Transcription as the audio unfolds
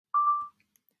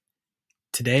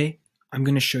Today, I'm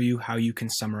going to show you how you can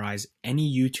summarize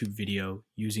any YouTube video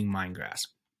using Mindgrasp.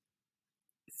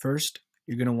 First,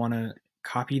 you're going to want to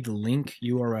copy the link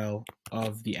URL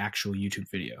of the actual YouTube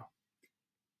video.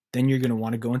 Then you're going to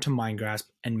want to go into Mindgrasp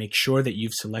and make sure that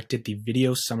you've selected the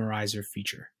Video Summarizer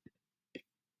feature.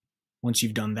 Once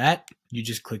you've done that, you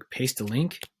just click Paste a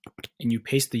Link, and you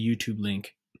paste the YouTube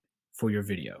link for your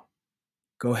video.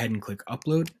 Go ahead and click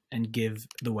Upload and give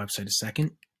the website a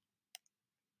second.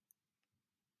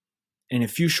 In a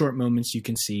few short moments, you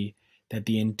can see that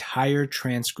the entire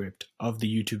transcript of the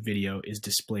YouTube video is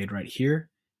displayed right here.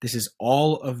 This is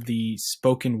all of the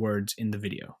spoken words in the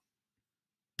video.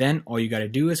 Then all you got to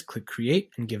do is click Create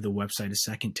and give the website a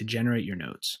second to generate your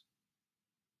notes.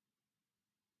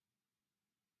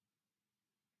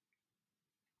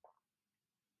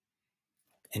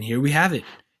 And here we have it.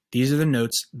 These are the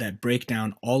notes that break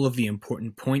down all of the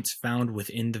important points found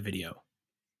within the video.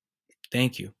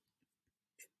 Thank you.